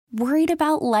Worried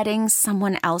about letting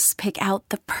someone else pick out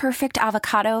the perfect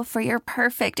avocado for your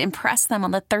perfect impress them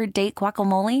on the third date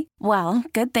guacamole? Well,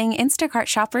 good thing Instacart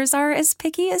shoppers are as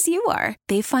picky as you are.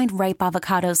 They find ripe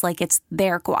avocados like it's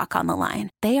their guac on the line.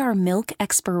 They are milk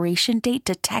expiration date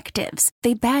detectives.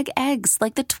 They bag eggs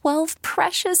like the 12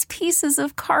 precious pieces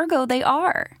of cargo they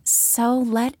are. So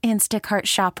let Instacart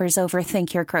shoppers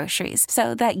overthink your groceries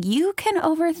so that you can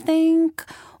overthink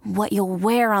what you'll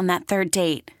wear on that third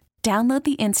date. Download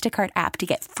the Instacart app to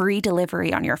get free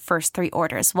delivery on your first 3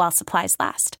 orders while supplies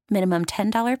last. Minimum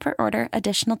 $10 per order.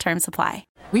 Additional terms apply.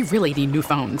 We really need new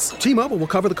phones. T-Mobile will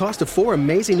cover the cost of 4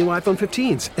 amazing new iPhone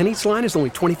 15s, and each line is only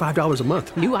 $25 a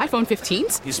month. New iPhone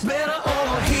 15s? It's better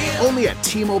over here. Only at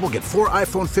T-Mobile, get 4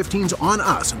 iPhone 15s on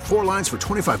us and 4 lines for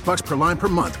 $25 per line per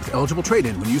month with eligible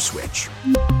trade-in when you switch.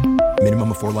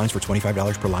 Minimum of 4 lines for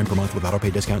 $25 per line per month with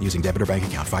autopay discount using debit or bank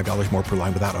account. $5 more per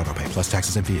line without autopay, plus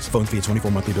taxes and fees. Phone fee at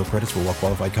 24 monthly bill credits for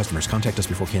well-qualified customers. Contact us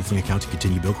before canceling account to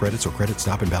continue bill credits or credit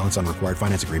stop and balance on required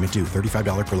finance agreement due.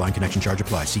 $35 per line connection charge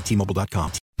applies. See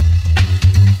T-Mobile.com.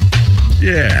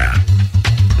 Yeah,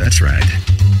 that's right.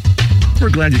 We're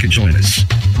glad you could join us.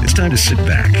 It's time to sit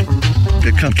back,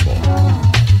 get comfortable,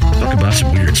 talk about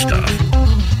some weird stuff,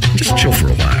 just chill for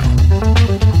a while.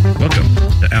 Welcome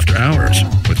to After Hours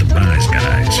with the Rise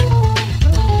Guys.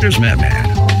 Here's Madman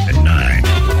at 9.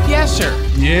 Yes, sir.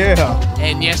 Yeah.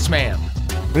 And yes, ma'am.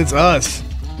 It's us.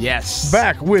 Yes.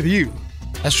 Back with you.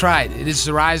 That's right. It is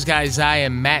the Rise Guys. I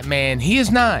am Matt Man. He is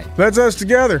 9. That's us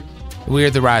together. We're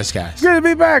the Rise Guys. It's good to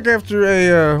be back after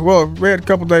we had a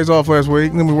couple days off last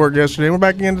week, and then we worked yesterday. We're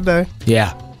back again today.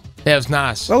 Yeah. That was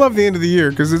nice. I love the end of the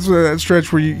year because it's that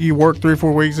stretch where you work 3 or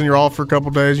 4 weeks and you're off for a couple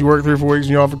days. You work 3 or 4 weeks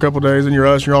and you're off for a couple days, and you're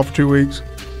us and you're off for 2 weeks.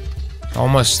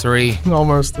 Almost 3.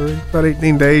 Almost 3. About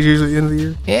 18 days usually at the end of the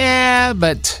year. Yeah,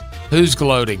 but who's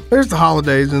gloating? There's the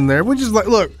holidays in there, which is like,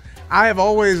 look, I have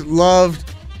always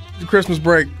loved the Christmas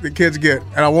break that kids get,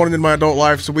 and I want it in my adult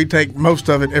life, so we take most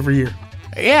of it every year.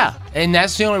 Yeah, and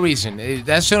that's the only reason.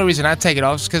 That's the only reason I take it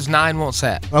off is because 9 wants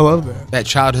that. I love that. That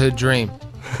childhood dream.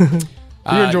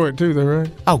 You enjoy it too, though,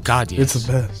 right? Oh, God, yes. It's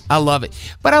the best. I love it.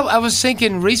 But I was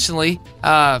thinking recently,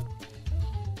 why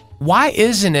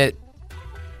isn't it,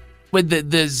 with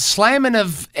the slamming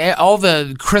of all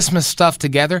the Christmas stuff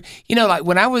together, like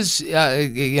when I was,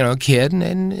 a kid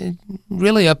and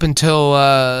really up until,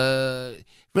 I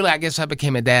guess I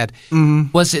became a dad,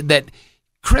 was it that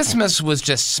Christmas was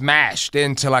just smashed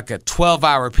into like a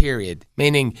 12-hour period,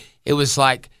 meaning it was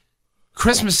like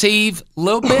Christmas Eve, a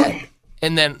little bit,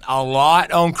 and then a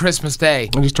lot on Christmas Day.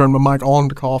 I just turned my mic on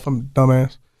to cough. I'm a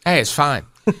dumbass. Hey, it's fine.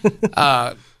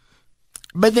 But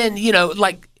then,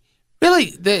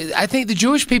 really, I think the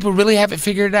Jewish people really have it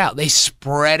figured out. They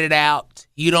spread it out.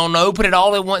 You don't open it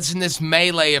all at once in this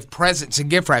melee of presents and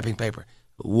gift wrapping paper.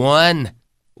 One.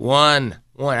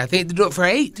 I think they do it for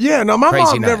 8. Yeah, no, my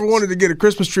Crazy mom never nights. wanted to get a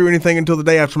Christmas tree or anything until the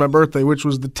day after my birthday, which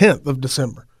was the 10th of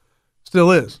December. Still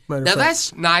is. Now,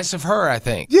 that's nice of her, I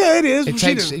think. Yeah, it is.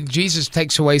 Jesus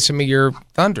takes away some of your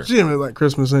thunder. She didn't really like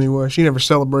Christmas anyway. She never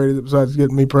celebrated it besides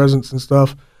getting me presents and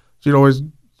stuff. She'd always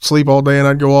sleep all day, and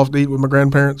I'd go off to eat with my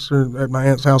grandparents or at my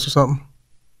aunt's house or something.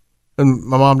 And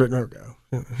my mom didn't ever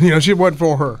go. She wasn't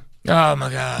for her. Oh, my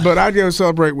God. But I'd go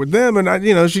celebrate with them,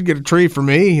 and she'd get a tree for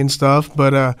me and stuff.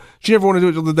 But she never wanted to do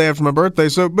it till the day after my birthday.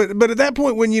 So, but at that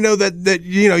point, when you know that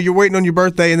you're waiting on your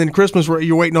birthday, and then Christmas,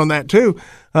 you're waiting on that too,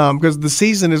 because the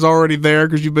season is already there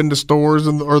because you've been to stores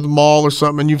or the mall or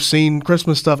something, and you've seen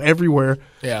Christmas stuff everywhere.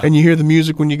 Yeah. And you hear the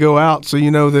music when you go out, so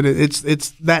you know that it's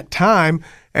that time.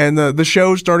 And the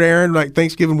shows start airing like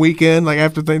Thanksgiving weekend. Like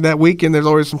after that weekend, there's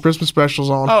always some Christmas specials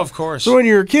on. Oh, of course. So when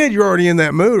you're a kid, you're already in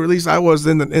that mood, or at least I was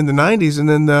in the 90s. And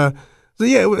then,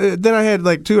 then I had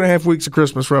like 2.5 weeks of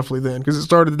Christmas roughly then, because it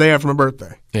started the day after my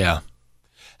birthday. Yeah.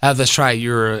 That's right.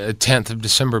 You're a 10th of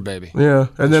December, baby. Yeah.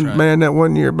 And then, man, that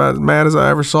one year, about as mad as I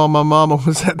ever saw my mama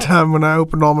was that time when I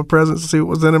opened all my presents to see what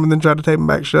was in them and then tried to tape them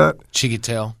back shut. She could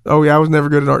tell. Oh, yeah. I was never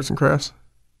good at arts and crafts.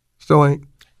 Still ain't.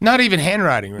 Not even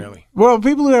handwriting, really. Well,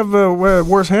 people who have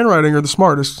worse handwriting are the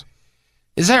smartest.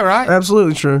 Is that right?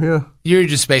 Absolutely true, yeah. You're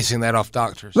just basing that off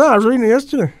doctors. No, I was reading it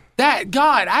yesterday.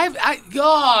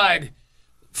 God,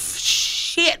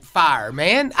 shit fire,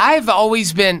 man. I've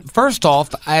always been, first off,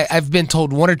 I've been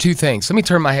told one or two things. Let me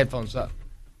turn my headphones up.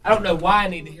 I don't know why I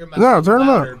need to hear myself No, turn them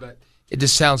louder, up. but it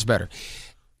just sounds better.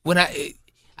 When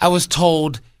I was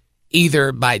told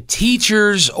either by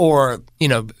teachers or,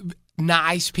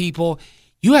 nice people,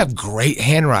 you have great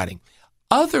handwriting.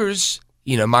 Others,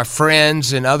 my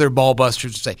friends and other ball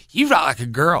busters would say, you write like a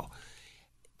girl.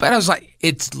 But I was like,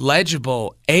 it's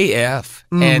legible AF,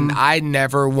 and I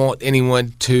never want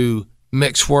anyone to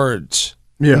mix words.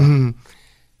 Yeah.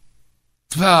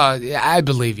 I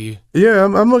believe you. Yeah,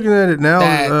 I'm looking at it now.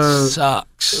 That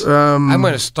sucks. I'm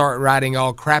going to start writing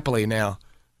all crappily now.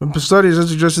 Studies have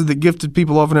suggested that gifted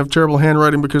people often have terrible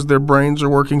handwriting because their brains are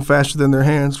working faster than their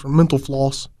hands from mental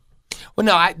floss. Well,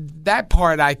 no, that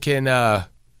part I can.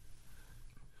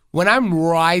 When I'm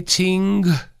writing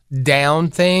down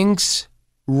things,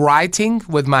 writing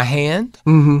with my hand,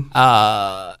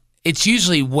 it's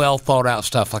usually well thought out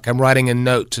stuff. Like I'm writing a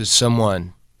note to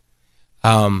someone,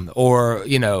 or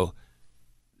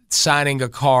signing a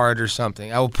card or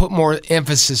something. I will put more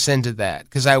emphasis into that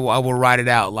because I will write it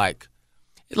out like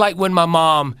when my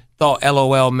mom thought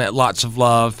LOL meant lots of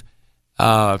love,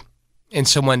 and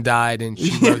someone died, and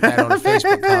she wrote that on a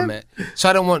Facebook comment. So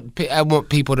I want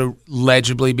people to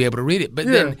legibly be able to read it. But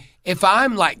then if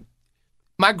I'm like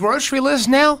my grocery list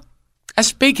now, I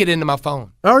speak it into my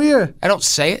phone. Oh yeah, I don't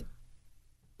say it.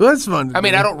 Well, that's fun. I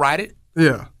mean, I don't write it.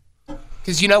 Yeah,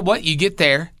 because you know what? You get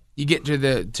there, you get to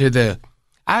the.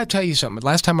 I'll tell you something.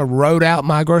 Last time I wrote out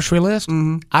my grocery list,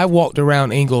 I walked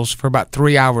around Ingalls for about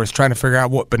 3 hours trying to figure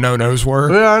out what Bononos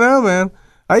were. Yeah, I know, man.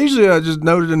 I usually just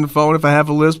note it in the phone if I have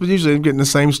a list, but usually I'm getting the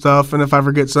same stuff, and if I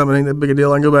forget something, it ain't that big a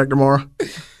deal. I can go back tomorrow.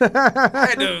 I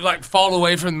had to fall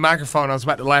away from the microphone. I was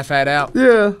about to laugh that out.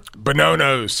 Yeah.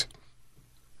 Bononos.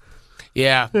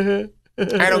 Yeah. I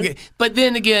don't get. But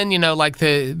then again, like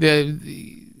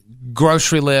the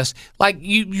grocery list, like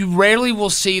you rarely will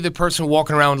see the person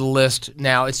walking around with a list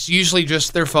now. It's usually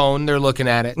just their phone. They're looking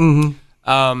at it. And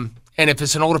if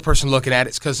it's an older person looking at it,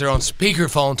 it's because they're on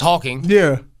speakerphone talking.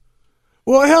 Yeah.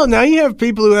 Well, hell, now you have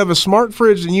people who have a smart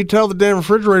fridge and you tell the damn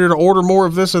refrigerator to order more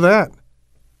of this or that.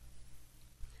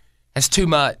 That's too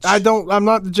much. I'm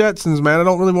not the Jetsons, man. I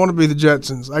don't really want to be the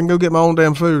Jetsons. I can go get my own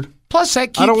damn food. Plus, that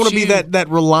keeps I don't want to be that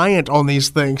reliant on these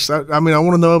things. I mean, I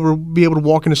want to be able to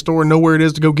walk in a store and know where it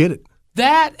is to go get it.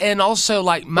 That, and also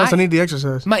I need the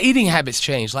exercise. My eating habits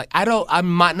change. Like I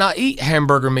might not eat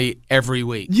hamburger meat every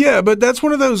week. Yeah, but that's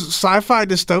one of those sci-fi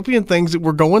dystopian things that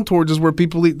we're going towards, is where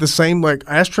people eat the same like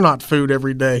astronaut food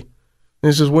every day. And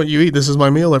it's just what you eat. This is my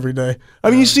meal every day. I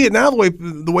mean, you see it now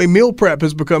the way meal prep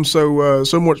has become so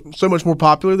much more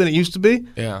popular than it used to be.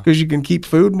 Yeah, because you can keep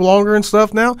food longer and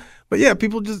stuff now. But yeah,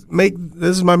 people just make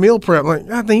this is my meal prep. Like,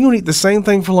 God, then you don't eat the same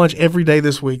thing for lunch every day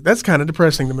this week. That's kind of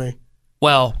depressing to me.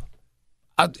 Well,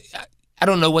 I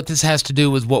don't know what this has to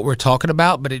do with what we're talking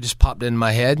about, but it just popped in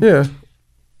my head. Yeah.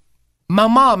 My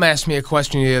mom asked me a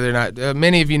question the other night.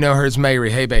 Many of you know her as Mary.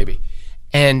 Hey, baby.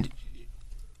 And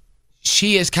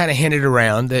she has kind of hinted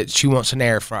around that she wants an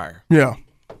air fryer. Yeah.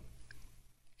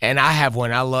 And I have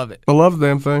one. I love it. I love the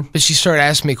damn thing. But she started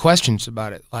asking me questions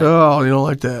about it. Like, oh, you don't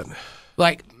like that.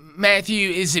 Like, Matthew,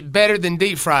 is it better than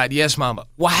deep fried? Yes, Mama.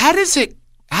 Well, how does it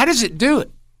do it?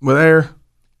 With air.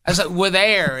 I was like, with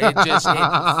air.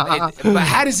 But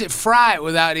how does it fry it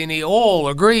without any oil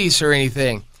or grease or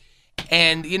anything?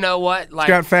 And you know what? Like,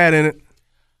 it's got fat in it.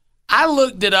 I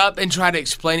looked it up and tried to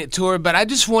explain it to her, but I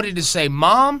just wanted to say,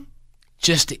 Mom,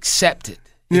 just accept it.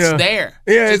 It's there.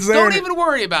 Yeah, it's there. Don't even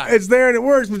worry about it. It's there and it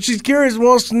works, but she's curious and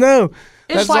wants to know.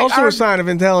 That's like also a sign of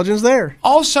intelligence there.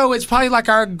 Also, it's probably like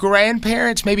our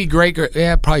grandparents, maybe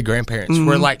probably grandparents,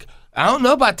 were like, I don't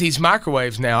know about these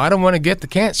microwaves now. I don't want to get the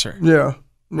cancer. Yeah.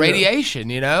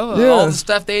 Radiation, all the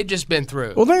stuff they had just been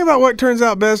through. Well, think about what turns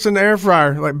out best in the air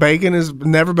fryer. Like bacon is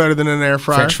never better than an air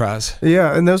fryer. French fries.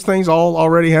 Yeah, and those things all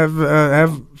already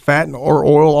have fat or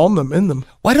oil on them, in them.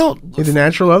 Why don't either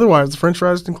natural or otherwise? The French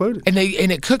fries included. And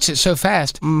it cooks it so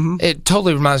fast. It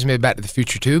totally reminds me of Back to the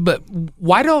Future too. But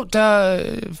why don't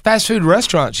fast food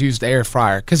restaurants use the air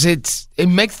fryer? Because it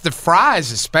makes the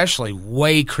fries especially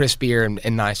way crispier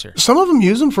and nicer. Some of them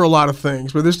use them for a lot of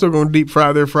things, but they're still going to deep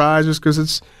fry their fries just because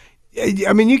it's.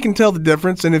 I mean, you can tell the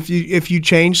difference, and if you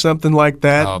change something like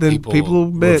that, then people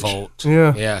will bitch. Revolt.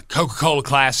 Yeah. Coca-Cola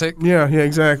Classic. Yeah,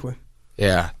 exactly.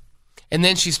 Yeah. And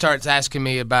then she starts asking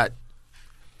me about,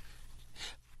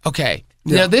 okay,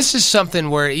 now this is something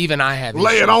where even I have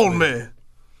Lay it on me.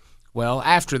 Well,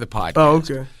 after the podcast. Oh,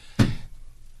 okay.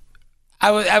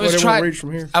 I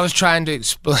was trying to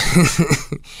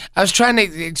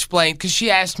explain because she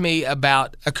asked me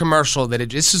about a commercial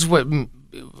this is what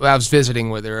I was visiting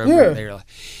with her over there.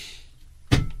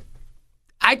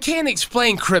 I can't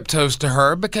explain cryptos to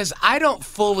her because I don't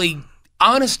fully,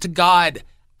 honest to God,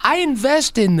 I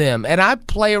invest in them and I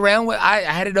play around with. I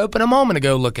had it open a moment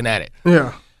ago looking at it.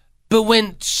 Yeah. But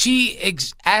when she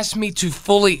asked me to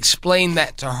fully explain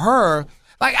that to her,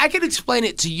 like I could explain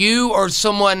it to you or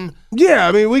someone. Yeah,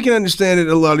 I mean we can understand it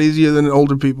a lot easier than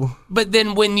older people. But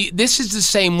then this is the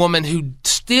same woman who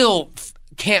still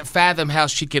can't fathom how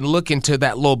she can look into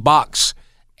that little box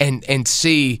and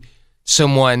see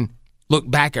someone look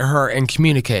back at her and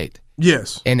communicate.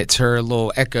 Yes. And it's her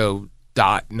little Echo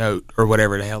Dot note or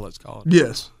whatever the hell it's called.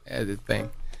 Yes. The thing.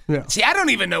 Yeah. See, I don't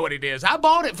even know what it is. I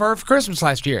bought it for her for Christmas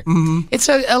last year. Mm-hmm. It's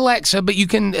a Alexa, but you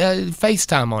can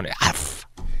FaceTime on it.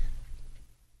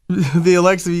 The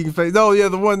Alexa you can face. Oh yeah,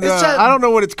 the one. I don't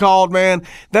know what it's called, man.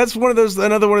 That's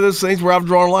another one of those things where I've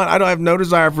drawn a line. I don't have no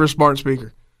desire for a smart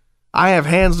speaker. I have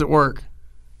hands that work.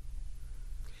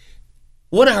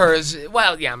 One of hers.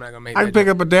 Well, yeah, I'm not gonna make. I can pick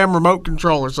up a damn remote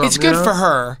control or something. It's good for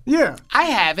her. Yeah, I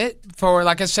have it for,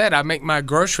 like I said, I make my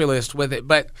grocery list with it.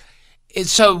 But it's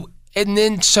so, and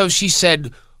then so she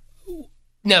said.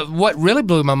 No, what really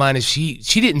blew my mind is she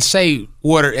didn't say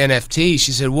what are NFTs.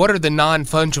 She said what are the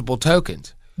non-fungible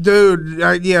tokens. Dude,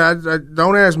 I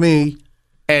don't ask me.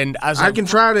 And I was I can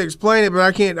try to explain it, but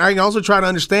I can't. I can also try to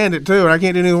understand it too, and I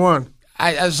can't do neither one.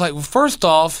 I was like, well, first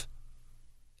off,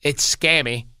 it's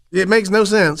scammy. It makes no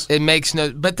sense. It makes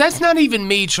no, but that's not even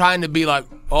me trying to be like,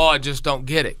 oh, I just don't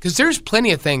get it. Because there's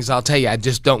plenty of things I'll tell you I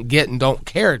just don't get and don't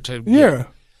care to. Yeah.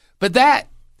 But that,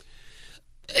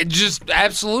 it just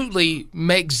absolutely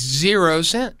makes zero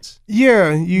sense.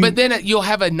 Yeah. But then you'll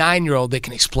have a 9-year-old that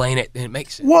can explain it and it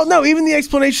makes sense. Well, no, even the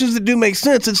explanations that do make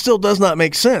sense, it still does not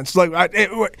make sense. Like,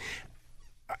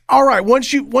 all right,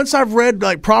 once I've read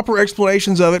like proper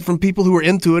explanations of it from people who are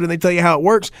into it and they tell you how it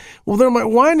works, well, then I'm like,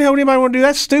 why in the hell would anybody want to do that?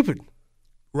 That's stupid.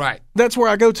 Right. That's where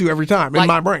I go to every time in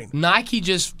my brain. Nike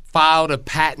just filed a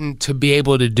patent to be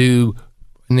able to do,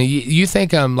 and you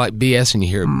think I'm like BSing you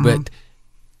here, but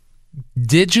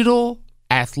digital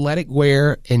athletic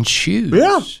wear and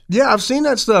shoes. Yeah, I've seen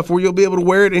that stuff where you'll be able to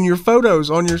wear it in your photos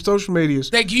on your social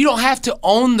medias. Like you don't have to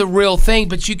own the real thing,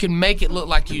 but you can make it look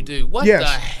like you do. What the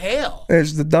hell?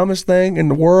 It's the dumbest thing in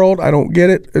the world. I don't get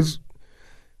it.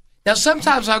 Now,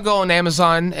 sometimes I'll go on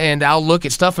Amazon and I'll look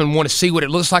at stuff and want to see what it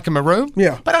looks like in my room.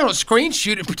 Yeah. But I don't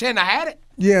screenshot it and pretend I had it.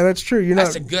 Yeah, that's true.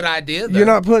 That's a good idea, though. You're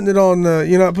not putting it on your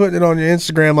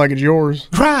Instagram like it's yours.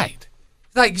 Right.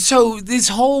 Like, so this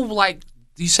whole, like,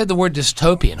 you said the word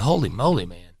dystopian. Holy moly,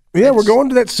 man. Yeah, we're going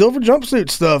to that silver jumpsuit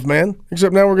stuff, man.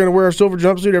 Except now we're going to wear a silver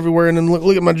jumpsuit everywhere and then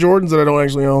look at my Jordans that I don't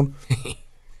actually own.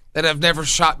 That I've never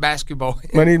shot basketball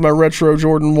in. I need my retro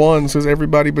Jordan 1s because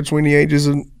everybody between the ages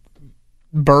of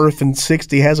birth and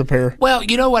 60 has a pair. Well,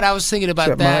 you know what I was thinking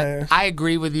about Except that? I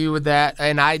agree with you with that,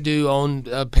 and I do own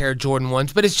a pair of Jordan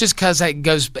 1s, but it's just because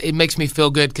it makes me feel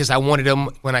good because I wanted them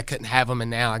when I couldn't have them, and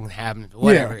now I can have them.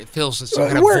 Whatever. Yeah. It feels some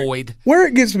kind of void. Where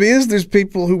it gets me is there's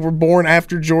people who were born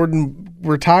after Jordan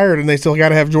retired, and they still got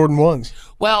to have Jordan 1s.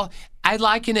 Well, I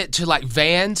liken it to like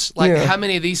Vans. Like how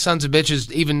many of these sons of bitches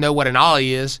even know what an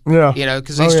Ollie is? Yeah. You know,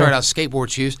 because they start out skateboard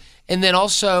shoes. And then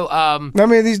also... how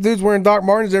many of these dudes wearing Doc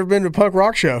Martens ever been to a punk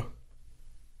rock show?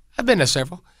 I've been to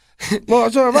several.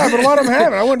 Well, so have I, but a lot of them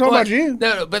haven't. I wasn't talking about you.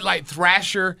 No, but like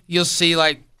Thrasher, you'll see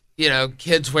like,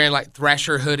 kids wearing like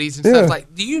Thrasher hoodies and stuff.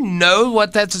 Like, do you know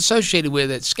what that's associated with?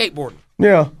 It's skateboarding.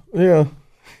 Yeah. Yeah,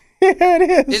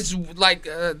 it is. It's like,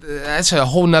 that's a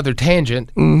whole nother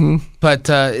tangent. Mm-hmm. But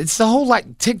it's the whole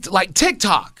like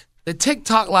TikTok. The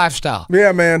TikTok lifestyle.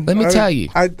 Yeah, man. Let me tell you.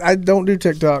 I don't do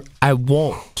TikTok. I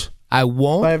won't. I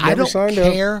don't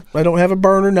care. Up. I don't have a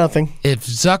burner, nothing. If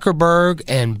Zuckerberg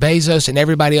and Bezos and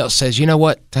everybody else says, you know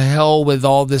what, to hell with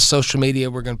all this social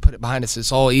media, we're going to put it behind us,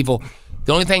 it's all evil.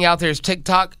 The only thing out there is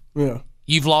TikTok. Yeah.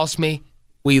 You've lost me.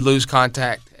 We lose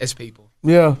contact as people.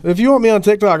 Yeah. If you want me on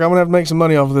TikTok, I'm going to have to make some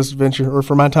money off of this adventure or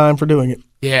for my time for doing it.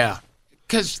 Yeah.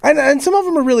 And some of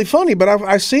them are really funny, but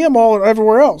I see them all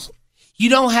everywhere else. You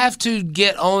don't have to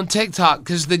get on TikTok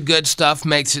because the good stuff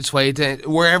makes its way to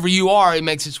wherever you are. It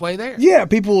makes its way there. Yeah,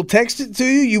 people will text it to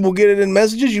you. You will get it in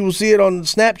messages. You will see it on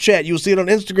Snapchat. You will see it on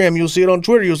Instagram. You will see it on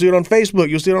Twitter. You'll see it on Facebook.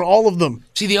 You'll see it on all of them.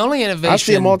 See, the only innovation... I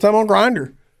see them all the time on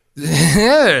Grindr.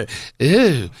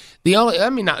 Ew.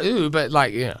 Not ooh, but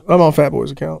like, yeah. I'm on Fat Boy's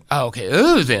account. Oh, okay.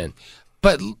 Ooh, then.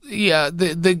 But, yeah,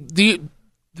 the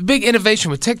big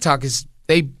innovation with TikTok is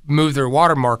they move their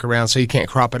watermark around so you can't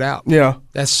crop it out. Yeah.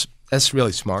 That's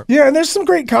really smart. Yeah, and there's some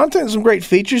great content, some great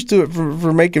features to it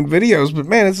for making videos. But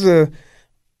man, it's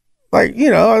I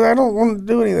don't want to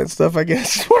do any of that stuff. I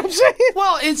guess is what I'm saying.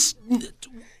 Well, it isn't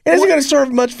going to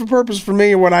serve much for purpose for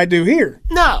me or what I do here.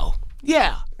 No.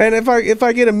 Yeah. And if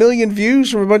I get 1 million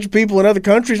views from a bunch of people in other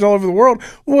countries and all over the world,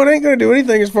 well, it ain't going to do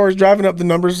anything as far as driving up the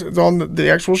numbers on the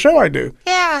actual show I do.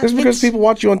 Yeah. Just because people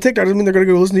watch you on TikTok doesn't mean they're going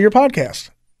to go listen to your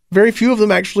podcast. Very few of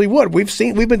them actually would. We've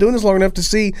been doing this long enough to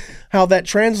see how that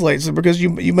translates. Because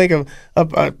you make a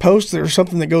post or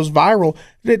something that goes viral,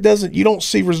 you don't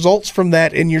see results from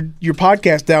that in your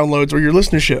podcast downloads or your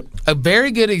listenership. A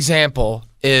very good example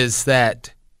is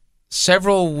that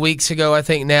several weeks ago, I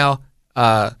think now,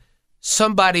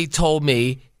 somebody told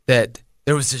me that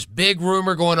there was this big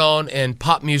rumor going on in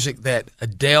pop music that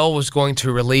Adele was going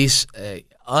to release a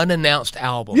unannounced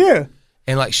album. Yeah.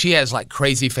 And like she has like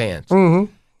crazy fans.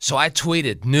 Mm-hmm. So I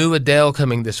tweeted, new Adele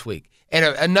coming this week. And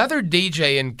another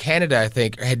DJ in Canada, I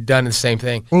think, had done the same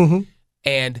thing. Mm-hmm.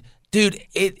 And dude,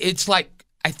 it's like,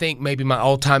 I think maybe my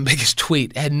all-time biggest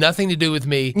tweet. It had nothing to do with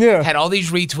me. Yeah. Had all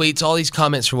these retweets, all these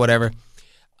comments or whatever.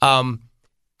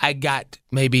 I got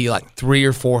maybe like 3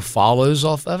 or 4 follows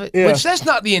off of it, which that's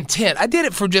not the intent. I did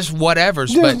it for just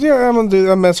whatever's. But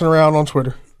I'm messing around on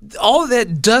Twitter. All of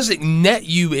that doesn't net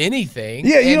you anything.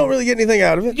 Yeah, you don't really get anything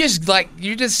out of it.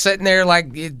 You're just sitting there like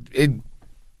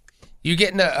you're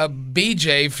getting a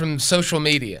BJ from social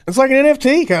media. It's like an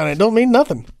NFT kind of. It don't mean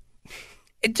nothing.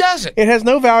 It doesn't. It has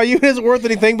no value. It isn't worth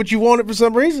anything, but you want it for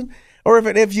some reason. Or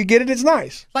if you get it, it's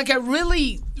nice. Like I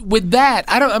really, with that,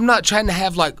 I'm not trying to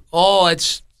have like, oh,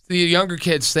 it's the younger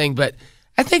kids thing, but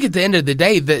I think at the end of the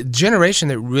day, the generation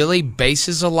that really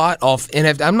bases a lot off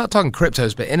NFT, I'm not talking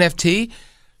cryptos, but NFT,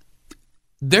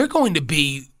 they're going to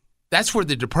be, that's where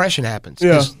the depression happens.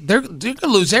 Yeah. They're going to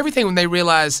lose everything when they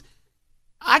realize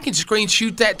I can screen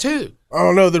shoot that too. I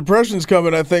don't know. The depression's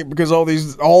coming, I think, because all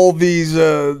these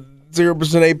 0%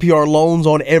 APR loans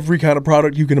on every kind of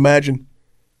product you can imagine.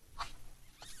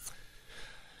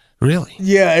 Really?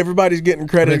 Yeah, everybody's getting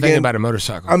credit again. Thinking about a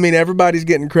motorcycle. I mean, everybody's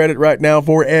getting credit right now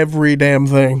for every damn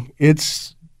thing.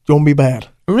 It's going to be bad.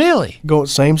 Really?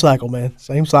 Same cycle, man.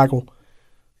 Same cycle.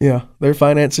 Yeah, they're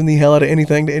financing the hell out of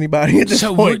anything to anybody at this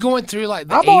point. So we're going through like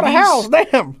the I bought 80s? a house,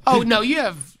 damn. Oh, no, you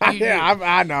have.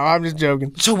 I know. I'm just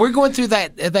joking. So we're going through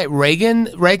that Reagan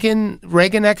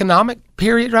economic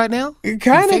period right now?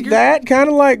 Kind of that, kind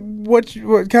of like what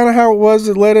kind of how it was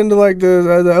that led into like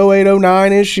the 08,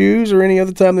 09 issues or any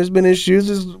other time there's been issues.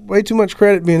 There's way too much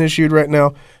credit being issued right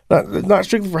now. Not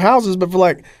strictly for houses, but for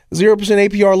like 0%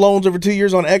 APR loans over 2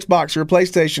 years on Xbox or a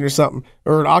PlayStation or something,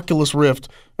 or an Oculus Rift.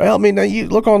 Well, I mean, now you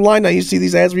look online now, you see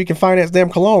these ads where you can finance damn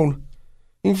cologne.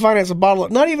 You can finance a bottle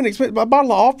of, not even expensive, a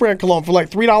bottle of off-brand cologne for like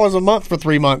 $3 a month for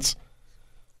 3 months.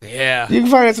 Yeah. You can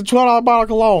finance a $12 bottle of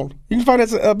cologne. You can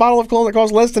finance a bottle of cologne that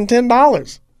costs less than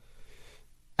 $10.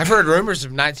 I've heard rumors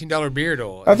of $19 beard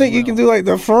oil. I think you can do like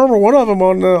the firm or one of them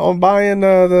on buying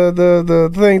the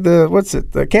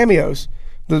cameos.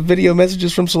 The video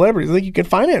messages from celebrities. I think you can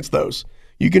finance those.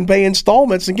 You can pay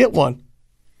installments and get one.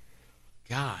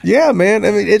 God. Yeah, man.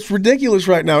 I mean, it's ridiculous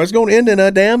right now. It's going to end in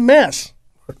a damn mess.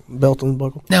 Belt and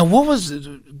buckle. Now, what was?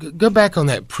 Go back on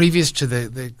that previous to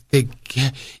the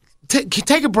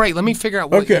take a break. Let me figure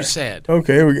out what you said.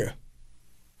 Okay, here we go.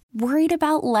 Worried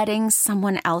about letting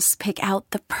someone else pick out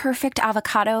the perfect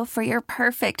avocado for your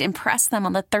perfect impress them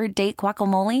on the third date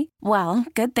guacamole? Well,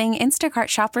 good thing Instacart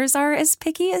shoppers are as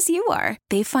picky as you are.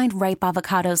 They find ripe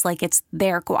avocados like it's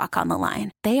their guac on the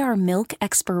line. They are milk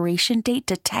expiration date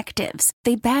detectives.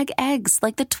 They bag eggs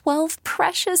like the 12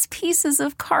 precious pieces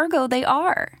of cargo they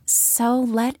are. So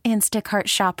let Instacart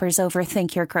shoppers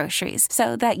overthink your groceries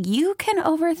so that you can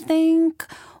overthink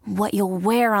what you'll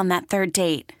wear on that third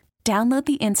date. Download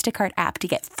the Instacart app to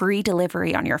get free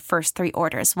delivery on your first 3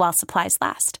 orders while supplies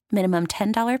last. Minimum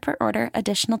 $10 per order.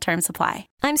 Additional terms apply.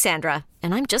 I'm Sandra,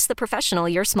 and I'm just the professional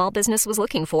your small business was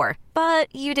looking for.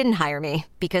 But you didn't hire me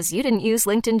because you didn't use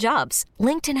LinkedIn Jobs.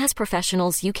 LinkedIn has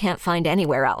professionals you can't find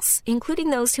anywhere else,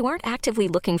 including those who aren't actively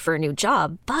looking for a new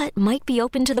job, but might be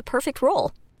open to the perfect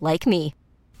role, like me.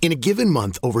 In a given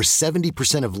month, over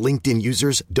 70% of LinkedIn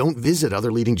users don't visit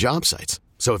other leading job sites.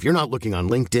 So if you're not looking on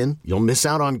LinkedIn, you'll miss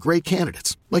out on great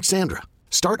candidates like Sandra.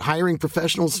 Start hiring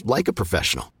professionals like a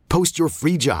professional. Post your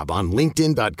free job on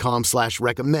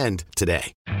linkedin.com/recommend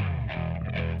today.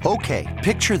 Okay,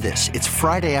 picture this. It's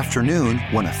Friday afternoon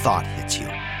when a thought hits you.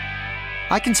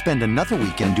 I can spend another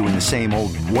weekend doing the same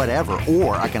old whatever,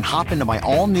 or I can hop into my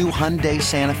all-new Hyundai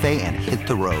Santa Fe and hit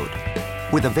the road.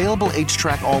 With available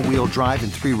H-Track all-wheel drive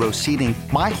and 3-row seating,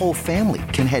 my whole family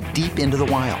can head deep into the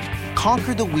wild.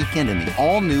 Conquer the weekend in the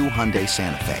all-new Hyundai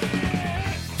Santa Fe.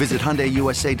 Visit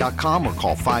HyundaiUSA.com or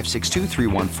call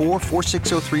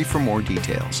 562-314-4603 for more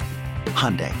details.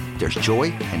 Hyundai, there's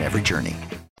joy in every journey.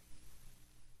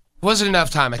 Wasn't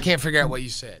enough time. I can't figure out what you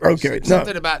said. Okay.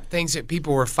 Something about things that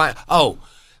people were fine. Oh,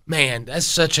 man, that's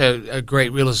such a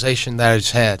great realization that I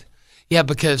just had. Yeah,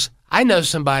 because I know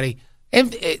somebody,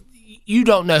 and you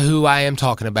don't know who I am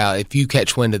talking about if you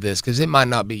catch wind of this, because it might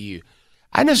not be you.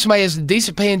 I know somebody has a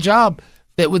decent paying job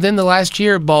that within the last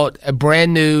year bought a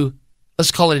brand new, let's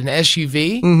call it an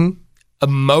SUV, a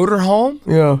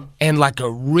motorhome, and like a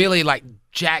really like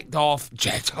jacked up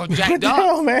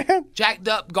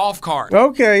golf cart.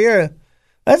 Okay, yeah.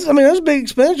 Those big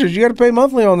expenditures. You got to pay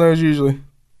monthly on those usually.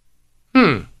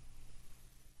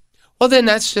 Well, Well, then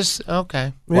that's just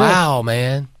okay. Yeah. Wow,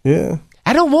 man. Yeah.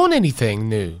 I don't want anything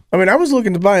new. I mean, I was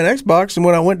looking to buy an Xbox, and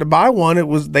when I went to buy one,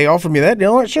 they offered me that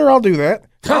deal. I'm like, sure, I'll do that.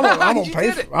 I'm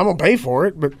gonna pay for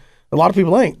it, but a lot of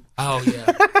people ain't. Oh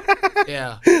yeah,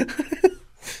 yeah.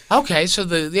 Okay, so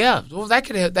well,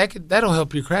 that'll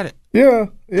help your credit. Yeah.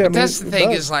 But that's the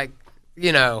thing is like,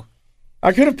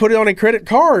 I could have put it on a credit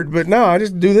card, but no, I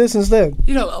just do this instead.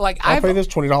 I pay this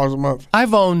 $20 a month.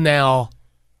 I've owned now,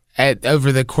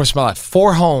 over the course of my life,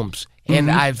 4 homes,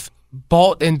 and I've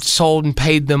bought and sold and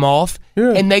paid them off,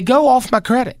 and they go off my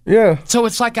credit. Yeah. So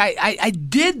it's like I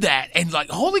did that, and like,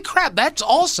 holy crap, that's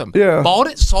awesome. Yeah. Bought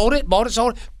it, sold it,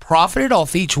 profited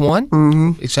off each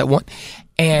one, except one,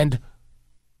 and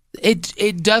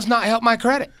it does not help my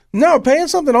credit. No, paying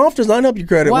something off does not help your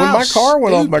credit. Wow, when my car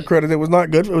went off my credit, it was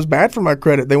not good. It was bad for my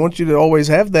credit. They want you to always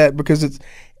have that because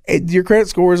your credit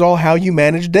score is all how you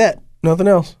manage debt, nothing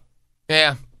else.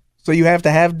 Yeah. So you have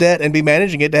to have debt and be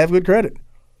managing it to have good credit.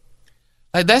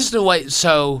 Like that's the way.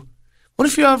 So, what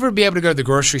if you ever be able to go to the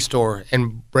grocery store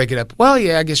and break it up? Well,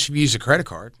 yeah, I guess if you use a credit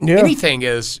card. Yeah. Anything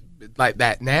is like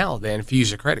that now. Then if you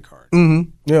use a credit card.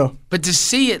 Yeah. But to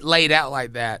see it laid out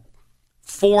like that,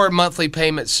 4 monthly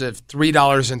payments of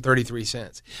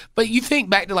 $3.33. But you think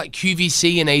back to like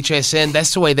QVC and HSN,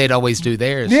 that's the way they'd always do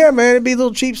theirs. Yeah, man, it'd be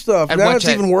little cheap stuff. I'd Now watch it's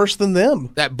even worse than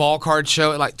them. That ball card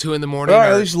show at like 2 a.m. Oh,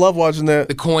 I used to love watching that.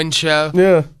 The coin show.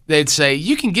 Yeah. They'd say,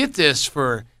 you can get this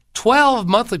for 12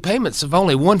 monthly payments of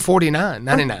only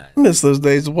 $149.99. I miss those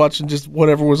days of watching just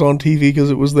whatever was on TV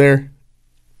because it was there.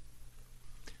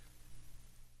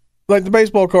 Like the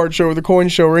baseball card show or the coin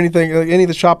show or anything, like any of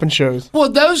the shopping shows. Well,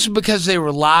 those because they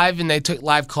were live and they took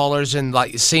live callers and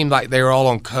like it seemed like they were all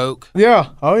on coke. Yeah.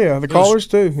 Oh, yeah. The callers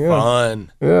too. Yeah.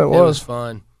 Fun. Yeah, it was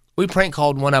fun. We prank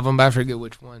called one of them, but I forget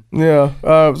which one. Yeah.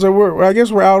 So I guess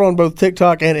we're out on both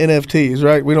TikTok and NFTs,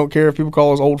 right? We don't care if people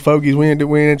call us old fogies. We ain't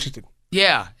interested.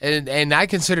 Yeah, and I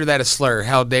consider that a slur.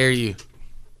 How dare you?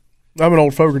 I'm an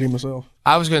old fogarty myself.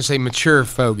 I was going to say mature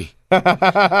fogey.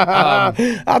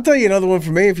 I'll tell you another one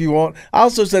for me if you want. I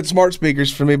also said smart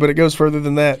speakers for me, but it goes further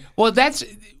than that. Well, that's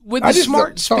with the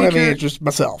smart speaker. I don't have any interest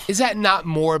myself. Is that not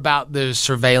more about the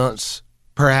surveillance,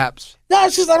 perhaps? No,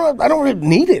 it's just I don't really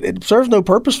need it. It serves no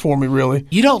purpose for me, really.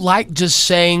 You don't like just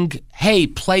saying, "Hey,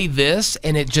 play this,"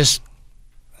 and it just.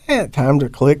 I had time to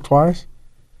click twice.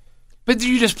 But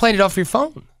you just played it off your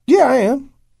phone. Yeah, I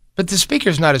am. But the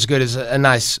speaker's not as good as a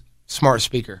nice smart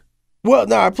speaker. Well,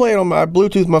 no, I play it on my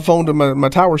Bluetooth my phone to my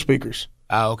tower speakers.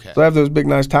 Oh, okay. So I have those big,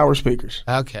 nice tower speakers.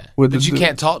 Okay. But you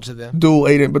can't talk to them. Dual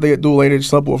 8-inch, but they get dual 8-inch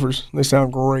subwoofers. They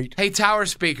sound great. Hey, tower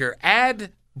speaker,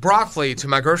 add broccoli to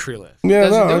my grocery list. Yeah,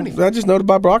 I just know to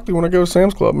buy broccoli when I go to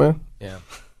Sam's Club, man. Yeah.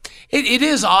 It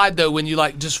is odd, though, when you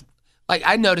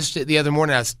I noticed it the other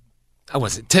morning. I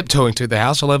wasn't tiptoeing through the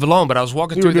house. I live alone, but I was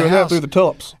walking through the house. You were doing that through the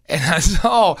tulips. And I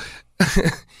saw,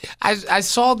 I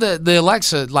saw the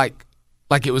Alexa like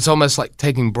it was almost like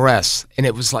taking breaths, and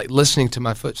it was like listening to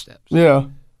my footsteps. Yeah.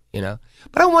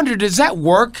 But I wonder, does that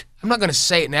work? I'm not going to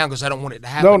say it now because I don't want it to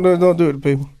happen. Don't do it to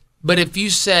people. But if you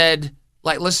said,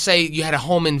 like, let's say you had a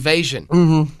home invasion,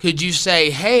 could you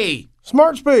say, hey,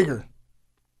 smart speaker,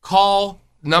 call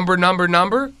number?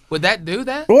 Would that do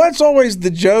that? Well, that's always the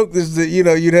joke is that,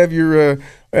 you'd have your,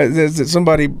 that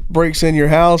somebody breaks in your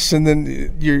house and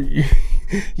then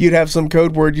you'd have some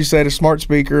code word you say to smart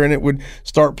speaker and it would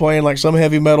start playing like some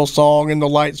heavy metal song and the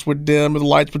lights would dim or the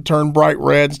lights would turn bright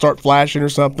red and start flashing or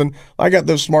something. I got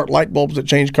those smart light bulbs that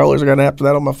change colors. I got an app for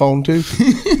that on my phone too.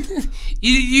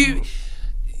 You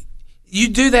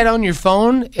do that on your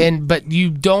phone, but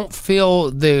you don't feel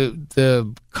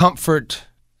the comfort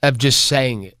of just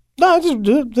saying it. No, I just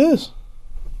do this.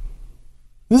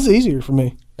 This is easier for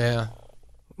me. Yeah.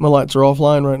 My lights are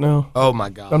offline right now. Oh, my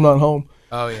God. I'm not home.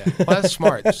 Oh, yeah. Well, that's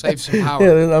smart. Save some power.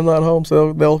 Yeah, I'm not home,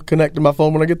 so they'll connect to my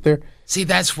phone when I get there. See,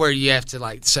 that's where you have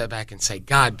to, sit back and say,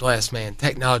 God bless, man.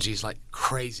 Technology is,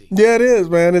 crazy. Yeah, it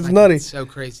is, man. It's nutty. It's so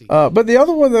crazy. But the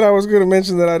other one that I was going to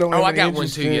mention that I don't have I any got one,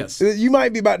 interest too, in, yes. You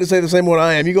might be about to say the same one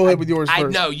I am. You go ahead with yours first. I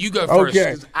know. You go first.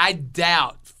 Okay. I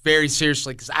doubt very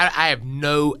seriously because I have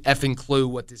no effing clue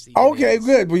what this is. Okay,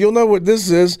 good. Well, you'll know what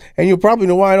this is, and you'll probably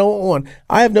know why I don't want one.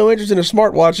 I have no interest in a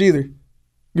smartwatch either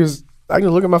because I can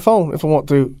look at my phone if I want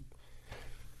to.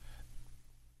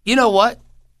 You know what?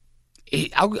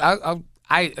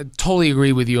 I totally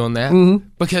agree with you on that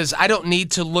because I don't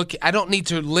need to look. I don't need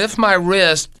to lift my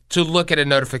wrist to look at a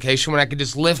notification when I can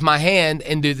just lift my hand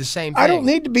and do the same thing. I don't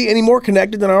need to be any more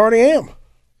connected than I already am.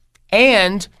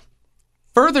 And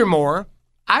furthermore,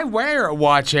 I wear a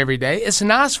watch every day. It's a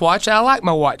nice watch. I like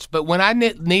my watch. But when I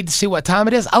need to see what time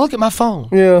it is, I look at my phone.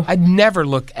 Yeah. I never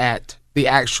look at the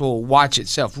actual watch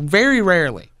itself. Very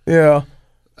rarely. Yeah.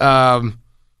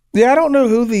 Yeah, I don't know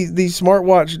who the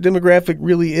smartwatch demographic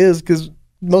really is because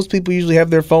most people usually have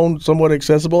their phone somewhat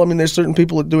accessible. I mean, there's certain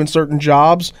people that doing certain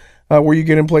jobs where you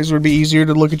get in places where it'd be easier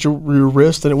to look at your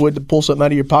wrist than it would to pull something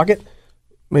out of your pocket.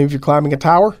 Maybe if you're climbing a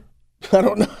tower. I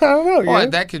don't know. Boy,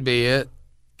 that could be it.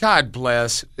 God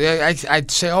bless. I'd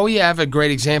say, oh, yeah, I have a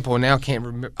great example, and now I can't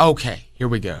remember. Okay, here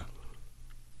we go.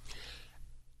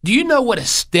 Do you know what a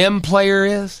stem player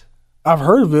is? I've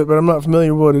heard of it, but I'm not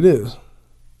familiar with what it is.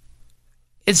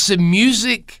 It's the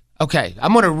music. Okay,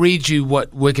 I'm going to read you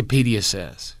what Wikipedia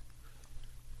says.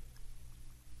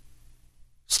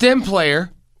 Stem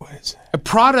player, what is that? A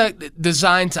product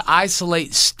designed to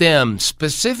isolate stems,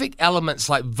 specific elements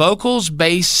like vocals,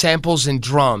 bass, samples, and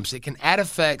drums. It can add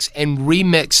effects and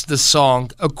remix the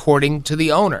song according to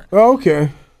the owner. Oh, okay.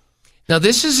 Now,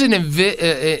 this is an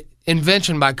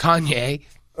invention by Kanye.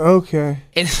 Okay.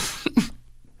 And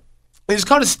it's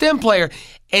called a stem player,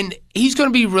 and he's going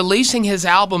to be releasing his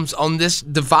albums on this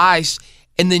device,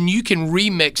 and then you can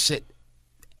remix it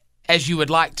as you would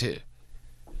like to.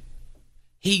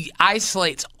 He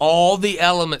isolates all the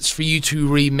elements for you to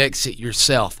remix it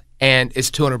yourself, and it's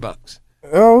 $200.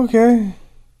 Oh, okay.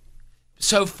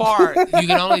 So far, you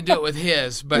can only do it with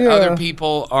his, but other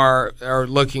people are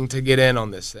looking to get in on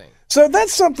this thing. So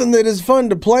that's something that is fun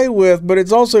to play with, but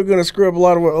it's also going to screw up a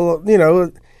lot of,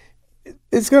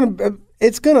 it's going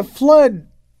to flood.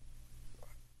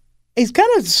 He's kind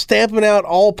of stamping out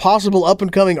all possible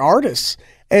up-and-coming artists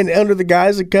and under the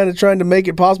guise of kind of trying to make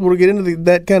it possible to get into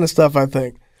that kind of stuff, I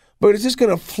think. But it's just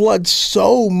going to flood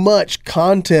so much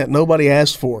content nobody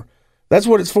asked for. That's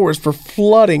what it's for, is for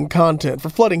flooding content, for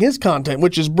flooding his content,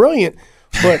 which is brilliant,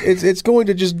 but it's going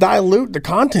to just dilute the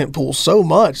content pool so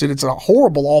much that it's a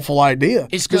horrible, awful idea.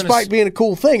 Despite being a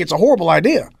cool thing, it's a horrible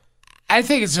idea. I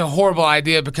think it's a horrible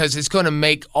idea because it's going to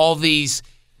make all these...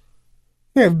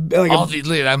 Yeah, I'm going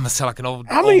to sound like an old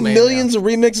How many man millions of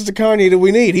remixes of Kanye do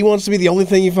we need? He wants to be the only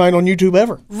thing you find on YouTube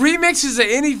ever. Remixes of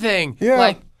anything. Yeah.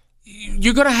 Like,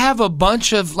 you're going to have a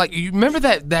bunch of, like, you remember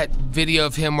that video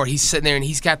of him where he's sitting there and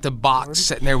he's got the box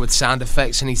sitting there with sound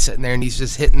effects and he's sitting there and he's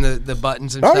just hitting the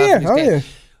buttons and stuff. Yeah.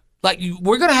 Like,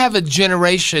 we're going to have a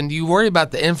generation, you worry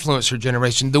about the influencer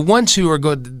generation, the ones who are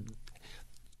going to,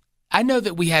 I know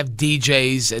that we have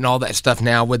DJs and all that stuff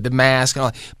now with the mask, and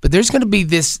all, but there's going to be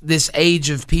this age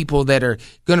of people that are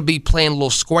going to be playing little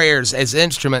squares as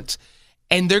instruments,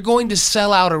 and they're going to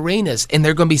sell out arenas, and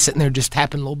they're going to be sitting there just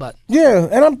tapping little buttons. Yeah,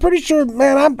 and I'm pretty sure,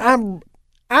 man,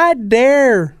 I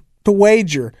dare to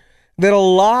wager that a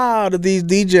lot of these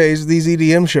DJs, these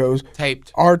EDM shows,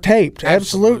 are taped.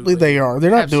 Absolutely they are. They're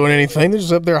not doing anything. They're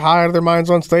just up there high out of their minds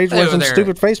on stage wearing some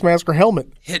stupid face mask or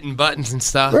helmet. Hitting buttons and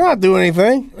stuff. They're not doing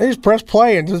anything. They just press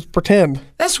play and just pretend.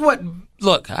 That's what,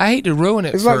 look, I hate to ruin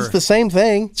it. It's like it's the same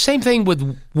thing. Same thing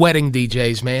with wedding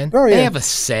DJs, man. Oh, yeah. They have a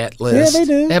set list. Yeah, they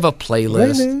do. They have a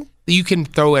playlist. They do. You can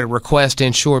throw a request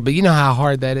in, sure, but you know how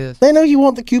hard that is. They know you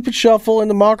want the Cupid Shuffle and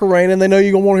the Macarena, and they know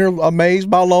you're going to want to hear Amazed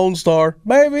by Lone Star.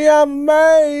 Baby, I'm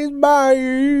amazed by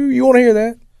you. You want to hear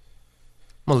that? I'm going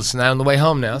to listen to that on the way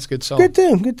home now. It's a good song. Good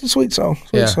tune. Good, sweet song.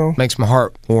 Sweet song. Makes my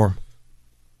heart warm.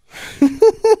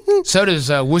 So does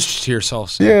Worcestershire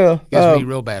sauce. Yeah. Gives me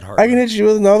real bad heart. I can hit you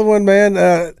with another one,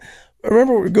 man.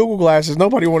 Remember Google Glasses?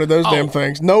 Nobody wanted those damn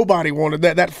things. Nobody wanted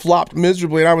that. That flopped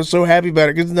miserably, and I was so happy about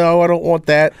it because, no, I don't want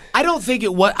that. I don't think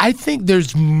it was. I think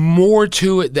there's more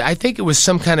to it. I think it was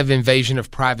some kind of invasion of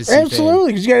privacy.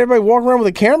 Absolutely, because you got everybody walking around with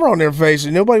a camera on their face,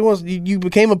 and nobody wants. You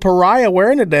became a pariah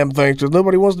wearing the damn thing because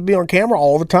nobody wants to be on camera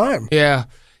all the time. Yeah.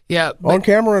 Yeah, on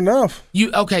camera enough.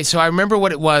 Okay, so I remember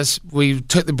what it was. We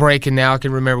took the break, and now I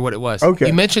can remember what it was. Okay.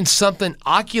 You mentioned something,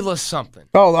 Oculus something.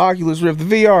 Oh, the Oculus Rift, the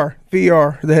VR,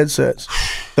 the headsets.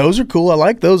 Those are cool. I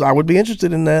like those. I would be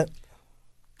interested in that.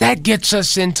 That gets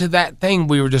us into that thing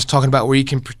we were just talking about where you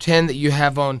can pretend that you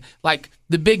have on, like,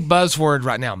 the big buzzword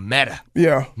right now, Meta.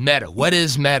 Yeah. Meta. What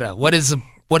is Meta? What is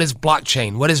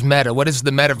blockchain? What is Meta? What is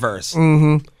the metaverse?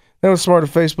 Mm-hmm. That was smart of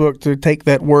Facebook to take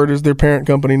that word as their parent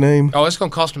company name. Oh, it's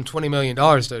going to cost them $20 million,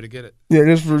 though, to get it. Yeah,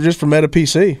 just for Meta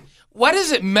PC. What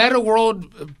is it? Meta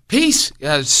World Peace?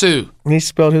 Sue. He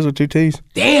spelled his with 2 T's.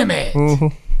 Damn it. Mm-hmm.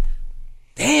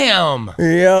 Damn.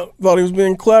 Yeah, thought he was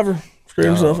being clever. Screwed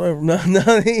himself over.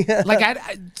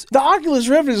 The Oculus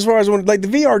Rift, as far as like the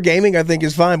VR gaming, I think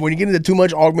is fine. But when you get into too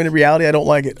much augmented reality, I don't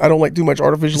like it. I don't like too much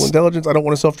artificial intelligence. I don't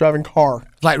want a self-driving car.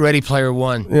 Like Ready Player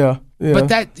One. Yeah. But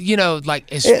that,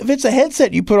 like... if it's a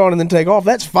headset you put on and then take off,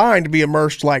 that's fine to be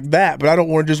immersed like that. But I don't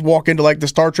want to just walk into like the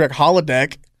Star Trek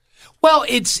holodeck. Well,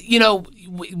 it's,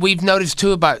 we've noticed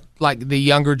too about like the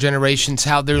younger generations,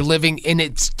 how they're living, and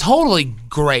it's totally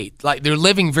great. Like they're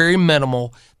living very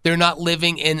minimal. They're not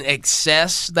living in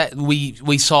excess that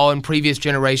we saw in previous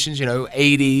generations,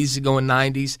 80s, going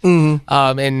 90s.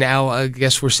 And now I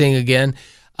guess we're seeing again.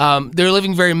 They're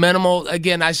living very minimal.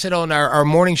 Again, I said on our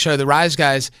morning show, the Rise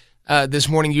Guys, this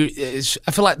morning,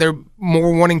 I feel like they're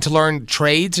more wanting to learn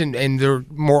trades and they're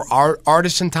more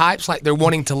artisan types. Like they're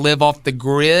wanting to live off the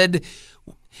grid.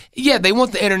 Yeah, they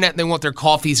want the internet and they want their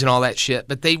coffees and all that shit.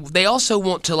 But they also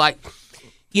want to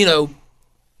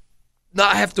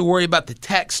not have to worry about the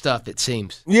tech stuff, it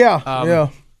seems. Yeah.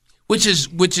 Which is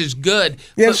good.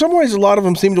 Yeah, in some ways, a lot of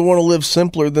them seem to want to live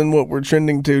simpler than what we're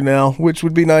trending to now, which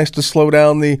would be nice to slow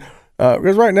down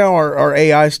because right now our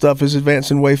AI stuff is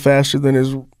advancing way faster than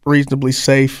is reasonably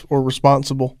safe or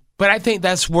responsible. But I think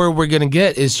that's where we're going to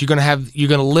get is you're going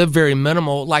to live very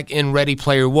minimal, like in Ready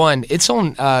Player One. It's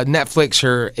on Netflix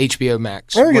or HBO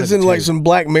Max. I think it's in like some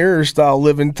Black Mirror style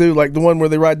living too, like the one where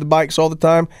they ride the bikes all the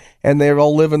time and they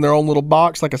all live in their own little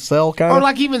box, like a cell kind of. Or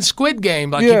like even Squid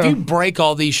Game. Like if you break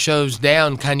all these shows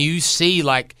down, can you see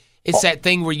like it's that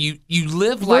thing where you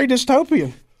live very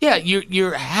dystopian. Yeah,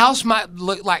 your house might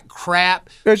look like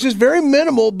crap. It's just very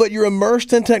minimal, but you're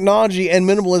immersed in technology and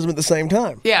minimalism at the same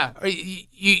time. Yeah,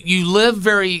 you live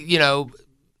very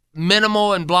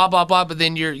minimal and blah blah blah, but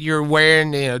then you're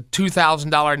wearing $2,000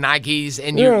 Nikes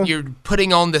and you're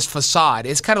putting on this facade.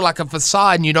 It's kind of like a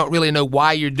facade, and you don't really know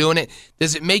why you're doing it.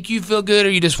 Does it make you feel good, or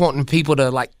are you just wanting people to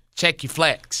like check your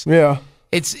flex? Yeah.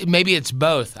 Maybe it's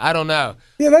both. I don't know.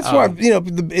 Yeah, that's why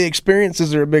the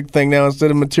experiences are a big thing now instead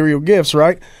of material gifts,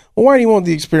 right? Well, why do you want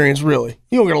the experience really?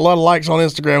 You don't get a lot of likes on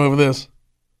Instagram over this.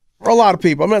 Or a lot of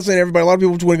people. I'm not saying everybody. A lot of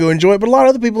people just want to go enjoy it, but a lot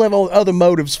of other people have other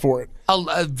motives for it.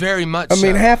 Very much. I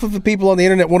mean, half of the people on the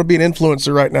internet want to be an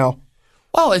influencer right now.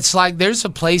 Well, it's like there's a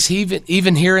place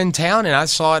even here in town, and I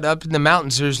saw it up in the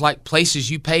mountains. There's like places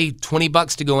you pay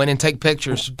 $20 to go in and take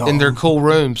pictures in their cool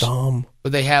rooms. Dumb. Where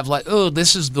they have like,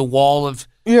 this is the wall of...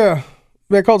 Yeah,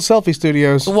 they're called selfie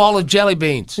studios. The wall of jelly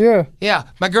beans. Yeah. Yeah,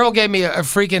 my girl gave me a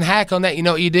freaking hack on that. You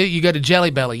know what you do? You go to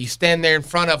Jelly Belly. You stand there in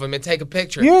front of them and take a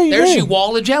picture. Yeah, There's your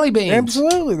wall of jelly beans.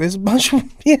 Absolutely. There's a bunch of...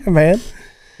 Yeah, man.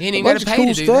 You ain't even got to pay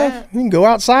to do that. You can go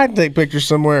outside and take pictures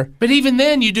somewhere. But even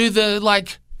then, you do the,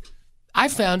 like... I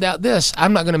found out this.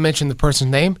 I'm not going to mention the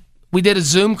person's name. We did a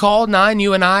Zoom call,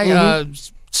 you and I,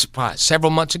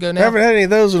 several months ago now. Haven't had any of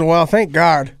those in a while, thank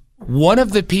God. One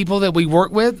of the people that we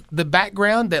work with, the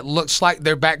background that looks like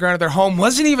their background of their home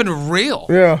wasn't even real.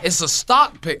 Yeah. It's a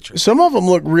stock picture. Some of them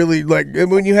look really, like,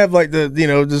 when you have, like, just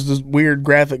this weird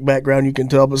graphic background, you can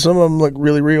tell, but some of them look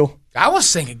really real. I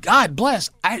was thinking, God bless.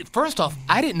 First off,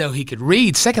 I didn't know he could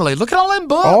read. Secondly, look at all them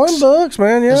books. All them books,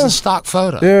 man, yeah. It's a stock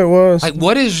photo. Yeah, it was. Like,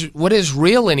 what is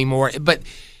real anymore? But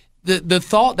the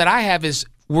thought that I have is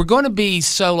we're going to be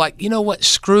so, like, you know what?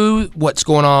 Screw what's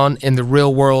going on in the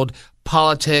real world,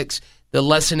 politics, the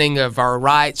lessening of our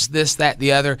rights, this, that,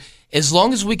 the other. As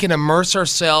long as we can immerse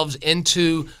ourselves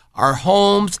into our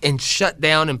homes and shut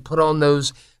down and put on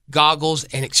those goggles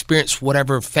and experience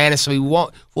whatever fantasy we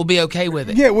want, we'll be okay with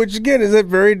it. Yeah, which again is that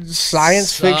very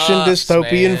science fiction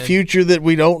dystopian future that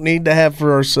we don't need to have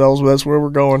for ourselves, but that's where we're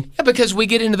going. Yeah, because we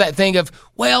get into that thing of,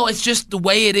 well, it's just the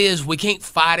way it is. We can't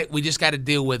fight it. We just got to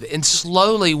deal with it. And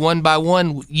slowly, one by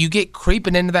one, you get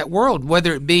creeping into that world,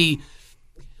 whether it be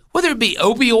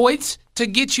opioids to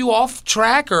get you off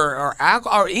track or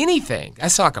alcohol or anything. I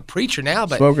sound like a preacher now,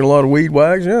 but smoking a lot of weed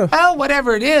wags, yeah. Well,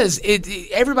 whatever it is,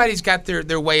 everybody's got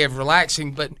their way of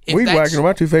relaxing. But weed whacking are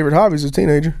my two favorite hobbies as a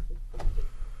teenager.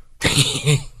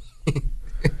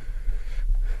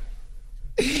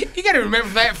 You got to remember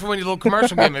that from when your little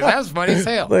commercial came in. That was funny as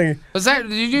hell. Thank you.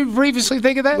 Did you previously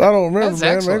think of that? I don't remember, That's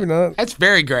man. Excellent. Maybe not. That's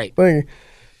very great. Thank you.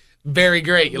 Very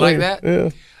great. You like that?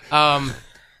 Yeah.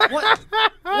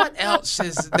 What else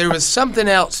is there? Was something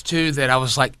else too that I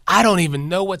was like, I don't even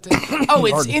know what to. Oh,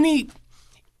 it's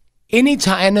any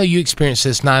time. I know you experience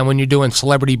this, Nine, when you're doing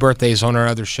celebrity birthdays on our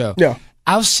other show. Yeah,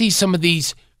 I'll see some of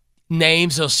these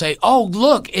names. They'll say, "Oh,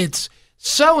 look, it's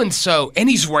so and so, and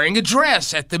he's wearing a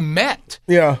dress at the Met."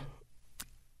 Yeah,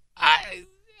 I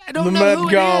don't know who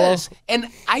it is. And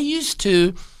I used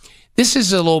to. This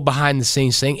is a little behind the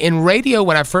scenes thing in radio.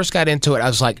 When I first got into it, I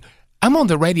was like, I'm on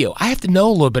the radio. I have to know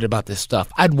a little bit about this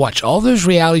stuff. I'd watch all those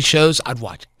reality shows. I'd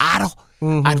watch Idol.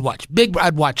 Mm-hmm. I'd watch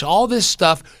I'd watch all this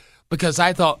stuff because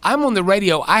I thought, I'm on the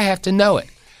radio. I have to know it.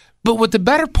 But what the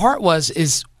better part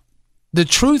is the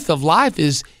truth of life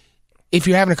is if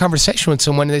you're having a conversation with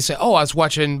someone and they say, oh, I was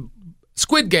watching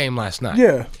Squid Game last night.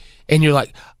 Yeah. And you're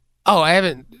like, oh, I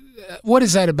haven't. What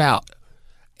is that about?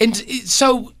 And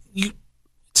so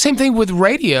same thing with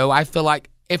radio. I feel like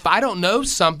if I don't know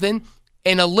something,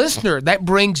 and a listener, that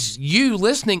brings you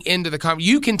listening into the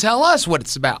conversation. You can tell us what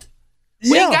it's about.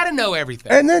 We ain't got to know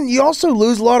everything. And then you also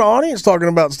lose a lot of audience talking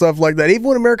about stuff like that. Even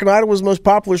when American Idol was the most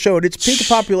popular show at its peak of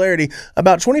popularity,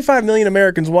 about 25 million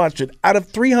Americans watched it out of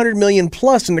 300 million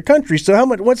plus in the country. So how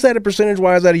much? What's that a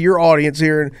percentage-wise out of your audience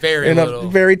here? Very little.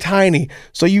 Very tiny.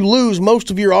 So you lose most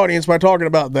of your audience by talking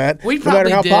about that. We no matter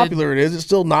how did. popular it is, it's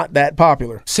still not that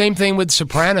popular. Same thing with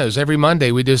Sopranos. Every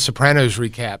Monday we do a Sopranos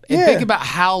recap. And think about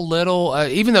how little,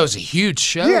 even though it's a huge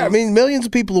show. Yeah, I mean, millions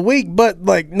of people a week, but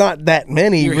like not that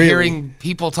many. You're really. hearing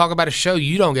people talk about a show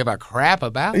you don't give a crap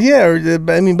about. Yeah,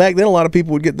 I mean, back then a lot of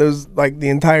people would get those, like the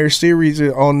entire series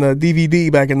on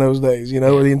DVD back in those days,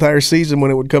 or the entire season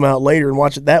when it would come out later and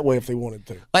watch it that way if they wanted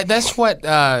to. Like that's what,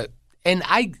 and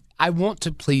I want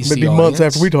to please Maybe the audience. months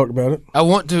after we talk about it. I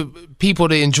want people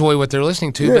to enjoy what they're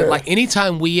listening to, but like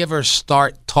anytime we ever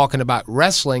start talking about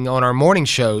wrestling on our morning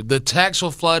show, the texts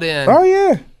will flood in. Oh,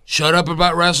 yeah. Shut up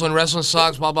about wrestling. Wrestling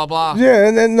sucks, blah, blah, blah. Yeah,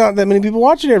 and then not that many people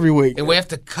watch it every week. And we have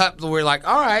to cut. We're like,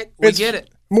 all right, we get it.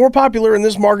 More popular in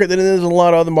this market than it is in a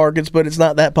lot of other markets, but it's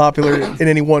not that popular in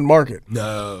any one market.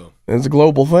 No. It's a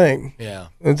global thing. Yeah.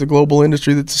 It's a global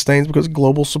industry that sustains because of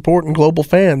global support and global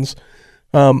fans.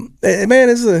 Man, I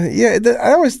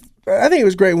think it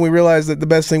was great when we realized that the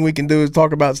best thing we can do is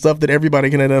talk about stuff that everybody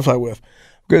can identify with.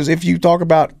 Because if you talk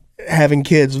about having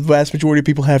kids, the vast majority of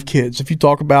people have kids. If you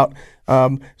talk about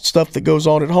stuff that goes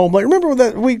on at home, like remember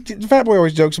that Fat Boy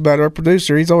always jokes about it, our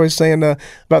producer. He's always saying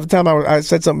about the time I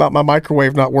said something about my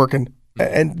microwave not working,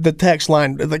 and the text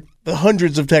line, like the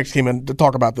hundreds of texts came in to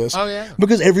talk about this. Oh yeah,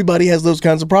 because everybody has those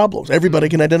kinds of problems. Everybody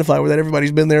can identify with that.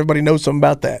 Everybody's been there. Everybody knows something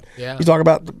about that. Yeah. You talk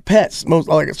about pets.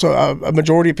 A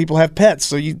majority of people have pets,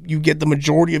 so you get the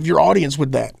majority of your audience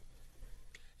with that.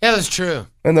 Yeah, that's true.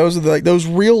 And those are those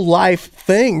real life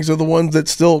things are the ones that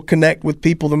still connect with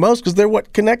people the most because they're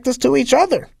what connect us to each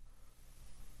other.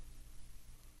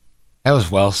 That was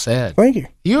well said. Thank you.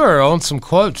 You are on some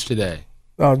quotes today.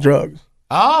 Oh, drugs.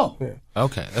 Oh, yeah.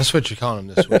 Okay. That's what you're calling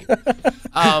them this week.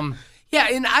 Yeah,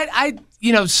 and I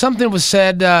something was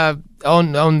said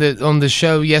on the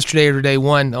show yesterday or today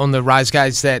one on the Rise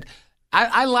Guys that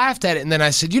I laughed at it, and then I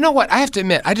said, you know what? I have to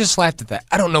admit, I just laughed at that.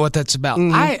 I don't know what that's about.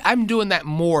 Mm-hmm. I'm doing that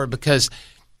more because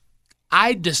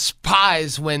I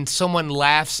despise when someone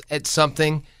laughs at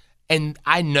something, and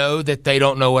I know that they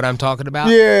don't know what I'm talking about.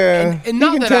 Yeah, and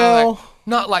not that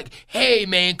not like, hey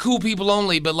man, cool people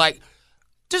only, but like,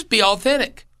 just be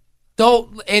authentic.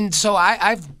 Don't. And so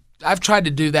I've tried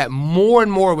to do that more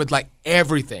and more with like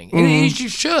everything. And you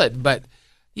should, but.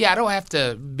 Yeah, I don't have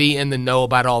to be in the know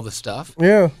about all the stuff.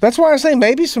 Yeah, that's why I say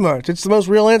maybe so much. It's the most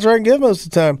real answer I can give most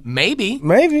of the time. Maybe.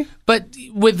 But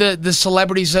with the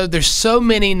celebrities, though, there's so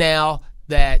many now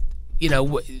that,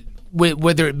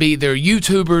 whether it be they're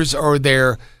YouTubers or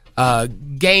they're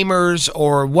gamers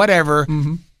or whatever,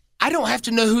 I don't have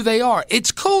to know who they are.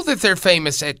 It's cool that they're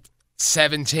famous at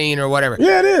 17 or whatever.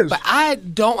 Yeah, it is. But I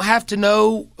don't have to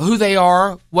know who they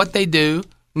are, what they do.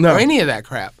 No. Or any of that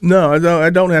crap. No, I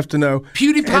don't have to know.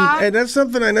 PewDiePie? And that's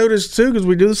something I noticed, too, because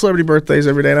we do the celebrity birthdays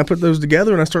every day, and I put those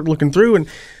together, and I start looking through, and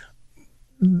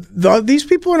these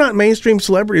people are not mainstream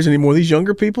celebrities anymore. These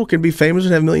younger people can be famous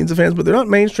and have millions of fans, but they're not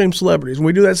mainstream celebrities. When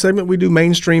we do that segment, we do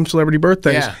mainstream celebrity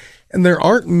birthdays. Yeah. And there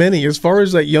aren't many. As far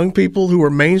as young people who are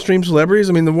mainstream celebrities,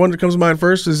 I mean, the one that comes to mind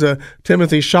first is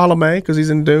Timothée Chalamet, because he's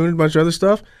in Dune and a bunch of other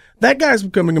stuff. That guy's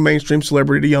becoming a mainstream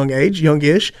celebrity at a young age,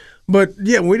 youngish. But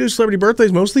yeah, when we do celebrity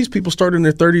birthdays, most of these people start in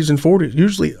their 30s and 40s,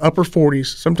 usually upper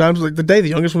 40s. Sometimes, like the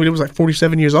youngest one we did was like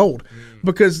 47 years old.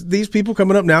 Because these people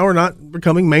coming up now are not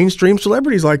becoming mainstream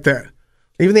celebrities like that.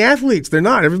 Even the athletes, they're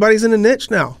not. Everybody's in a niche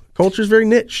now. Culture's very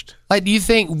niched. Like, do you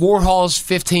think Warhol's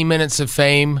 15 minutes of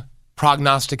fame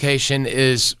prognostication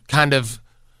is kind of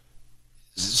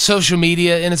social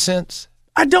media in a sense?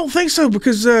 I don't think so,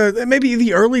 because maybe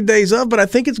the early days of, but I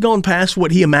think it's gone past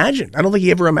what he imagined. I don't think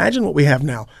he ever imagined what we have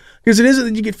now. Because it isn't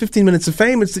that you get 15 minutes of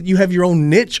fame, it's that you have your own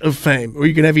niche of fame, or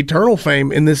you can have eternal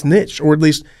fame in this niche, or at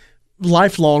least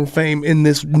lifelong fame in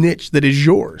this niche that is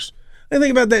yours. I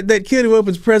think about that kid who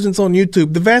opens presents on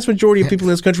YouTube. The vast majority of people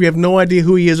in this country have no idea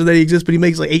who he is or that he exists, but he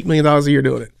makes like $8 million a year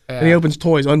doing it. Yeah. And he opens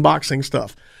toys, unboxing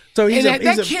stuff. So he's that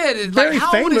kid is very like,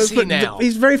 how famous, old is he now?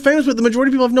 He's very famous, but the majority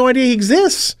of people have no idea he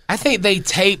exists. I think they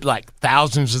tape like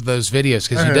thousands of those videos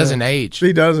because he doesn't age.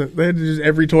 He doesn't. They had just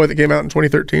every toy that came out in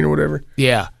 2013 or whatever.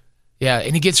 Yeah. Yeah,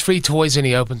 and he gets free toys and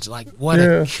he opens, like, what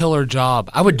a killer job.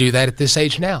 I would do that at this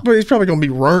age now. But he's probably going to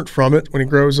be burnt from it when he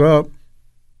grows up.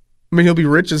 I mean, he'll be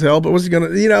rich as hell, but what's he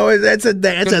going to, that's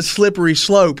a slippery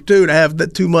slope, too, to have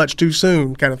that too much too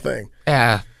soon kind of thing.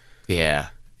 Yeah,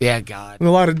 God. And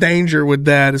a lot of danger with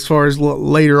that as far as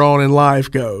later on in life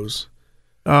goes.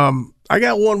 I I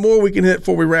got one more we can hit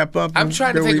before we wrap up. I'm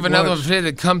trying to think of another one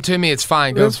that come to me. It's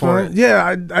fine. Go for it.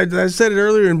 Yeah, I said it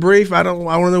earlier in brief. I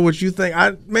want to know what you think.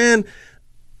 I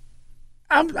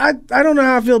don't know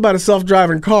how I feel about a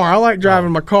self-driving car. I like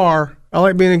driving my car. I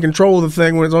like being in control of the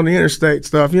thing when it's on the interstate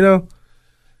stuff. You know,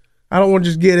 I don't want to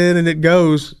just get in and it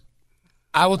goes.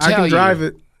 I will tell you. I can drive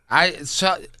it.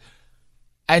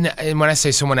 And when I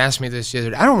say someone asked me this the other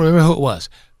day, I don't remember who it was,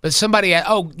 but somebody. It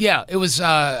was.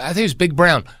 I think it was Big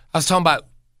Brown. I was talking about.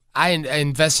 I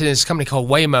invested in this company called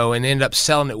Waymo and ended up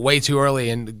selling it way too early,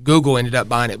 and Google ended up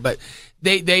buying it. But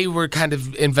they were kind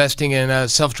of investing in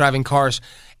self-driving cars,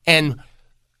 and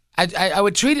I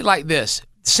would treat it like this.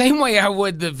 Same way I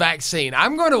would the vaccine.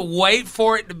 I'm going to wait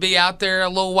for it to be out there a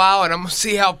little while, and I'm going to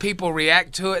see how people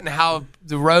react to it and how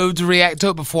the roads react to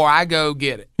it before I go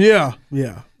get it. Yeah.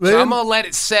 So I'm going to let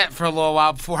it set for a little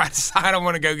while before I decide I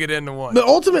want to go get into one. But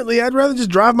ultimately, I'd rather just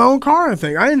drive my own car, I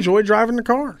think. I enjoy driving the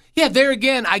car. Yeah, there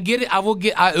again, I get it. I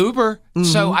Uber. Mm-hmm.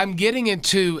 So I'm getting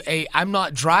into I'm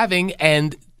not driving,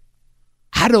 and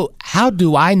how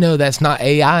do I know that's not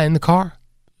AI in the car?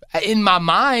 In my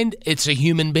mind, it's a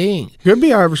human being. Could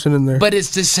be Iverson in there. But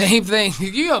it's the same thing.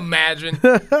 Can you imagine?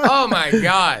 Oh, my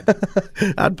God.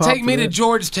 I'd pop Take me to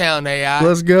Georgetown, AI.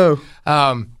 Let's go.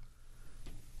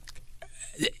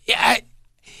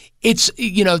 It's,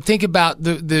 think about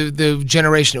the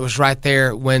generation that was right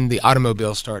there when the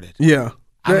automobile started. Yeah.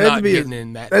 I'm not getting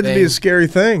in that thing. That'd be a scary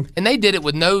thing. And they did it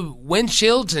with no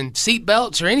windshields and seat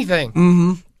belts or anything.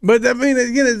 Mm-hmm. But, I mean,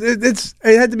 again,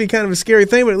 it had to be kind of a scary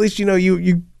thing, but at least,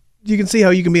 you can see how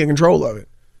you can be in control of it.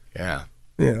 Yeah.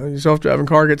 Your self-driving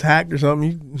car gets hacked or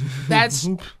something. That's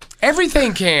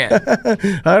everything can.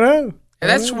 I know. And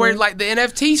that's where, like, the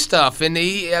NFT stuff and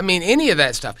any of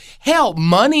that stuff. Hell,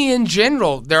 money in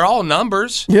general, they're all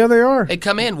numbers. Yeah, they are. They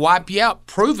come in, wipe you out,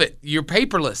 prove it. You're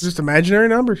paperless. Just imaginary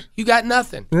numbers. You got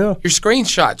nothing. Yeah. Your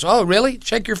screenshots. Oh, really?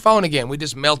 Check your phone again. We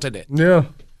just melted it. Yeah.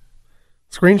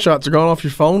 Screenshots are going off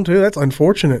your phone, too. That's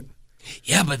unfortunate.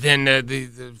 Yeah, but then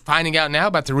the finding out now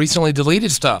about the recently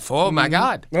deleted stuff. Oh, my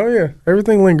God. Oh, yeah.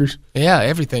 Everything lingers. Yeah,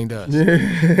 everything does. Yeah.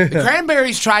 The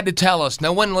Cranberries tried to tell us.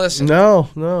 No one listened. No.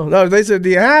 They said, do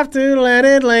you have to let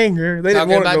it linger? They Talking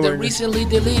didn't want about it to the recently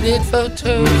deleted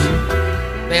photos.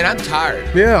 Man, I'm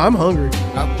tired. Yeah, I'm hungry.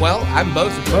 Well, I'm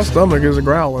both of us. My stomach is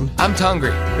a-growling. I'm hungry.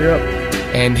 Yep.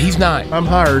 And he's not. I'm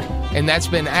hired. And that's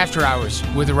been After Hours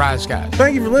with the Rise Guys.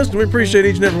 Thank you for listening. We appreciate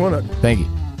each and every one of you. Thank you.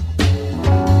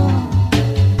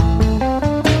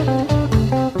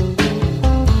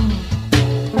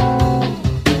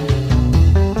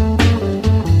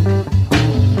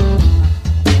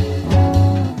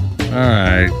 All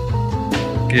right,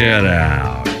 get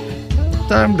out.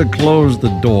 Time to close the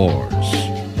doors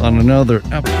on another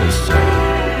episode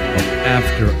of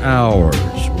After Hours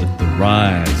with the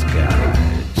Rise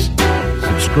Guys.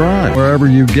 Subscribe wherever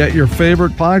you get your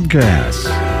favorite podcasts.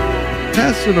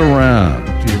 Pass it around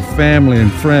to your family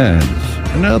and friends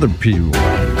and other P1s.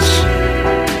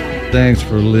 Thanks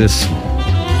for listening.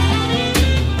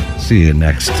 See you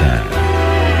next time.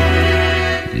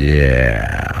 Yeah.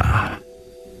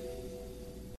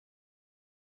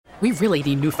 We really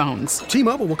need new phones.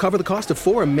 T-Mobile will cover the cost of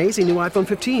 4 amazing new iPhone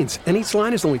 15s, and each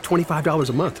line is only $25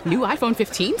 a month. New iPhone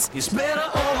 15s? It's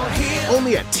better over here.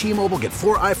 Only at T-Mobile, get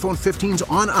 4 iPhone 15s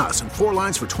on us and 4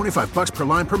 lines for $25 per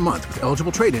line per month with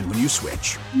eligible trade-in when you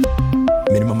switch.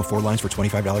 Minimum of 4 lines for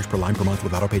 $25 per line per month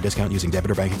with autopay discount using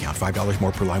debit or bank account. $5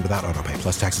 more per line without autopay,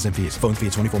 plus taxes and fees. Phone fee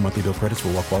at 24 monthly bill credits for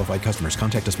well-qualified customers.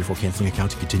 Contact us before canceling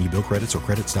account to continue bill credits or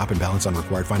credit stop and balance on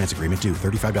required finance agreement due.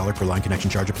 $35 per line connection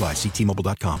charge applies. See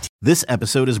T-Mobile.com. This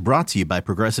episode is brought to you by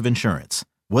Progressive Insurance.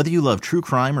 Whether you love true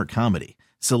crime or comedy,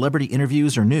 celebrity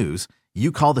interviews or news,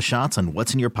 you call the shots on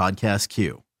what's in your podcast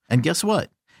queue. And guess what?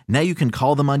 Now you can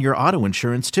call them on your auto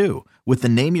insurance too with the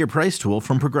Name Your Price tool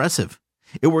from Progressive.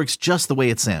 It works just the way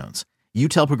it sounds. You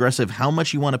tell Progressive how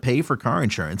much you want to pay for car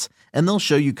insurance, and they'll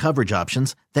show you coverage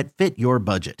options that fit your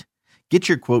budget. Get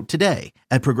your quote today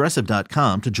at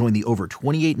Progressive.com to join the over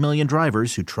 28 million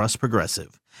drivers who trust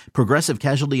Progressive. Progressive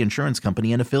Casualty Insurance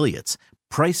Company and Affiliates.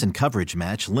 Price and coverage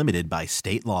match limited by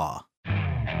state law.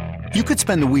 You could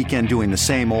spend the weekend doing the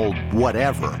same old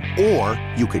whatever, or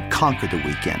you could conquer the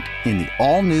weekend in the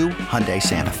all-new Hyundai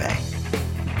Santa Fe.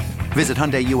 Visit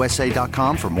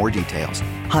HyundaiUSA.com for more details.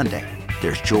 Hyundai,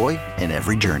 there's joy in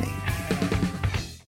every journey.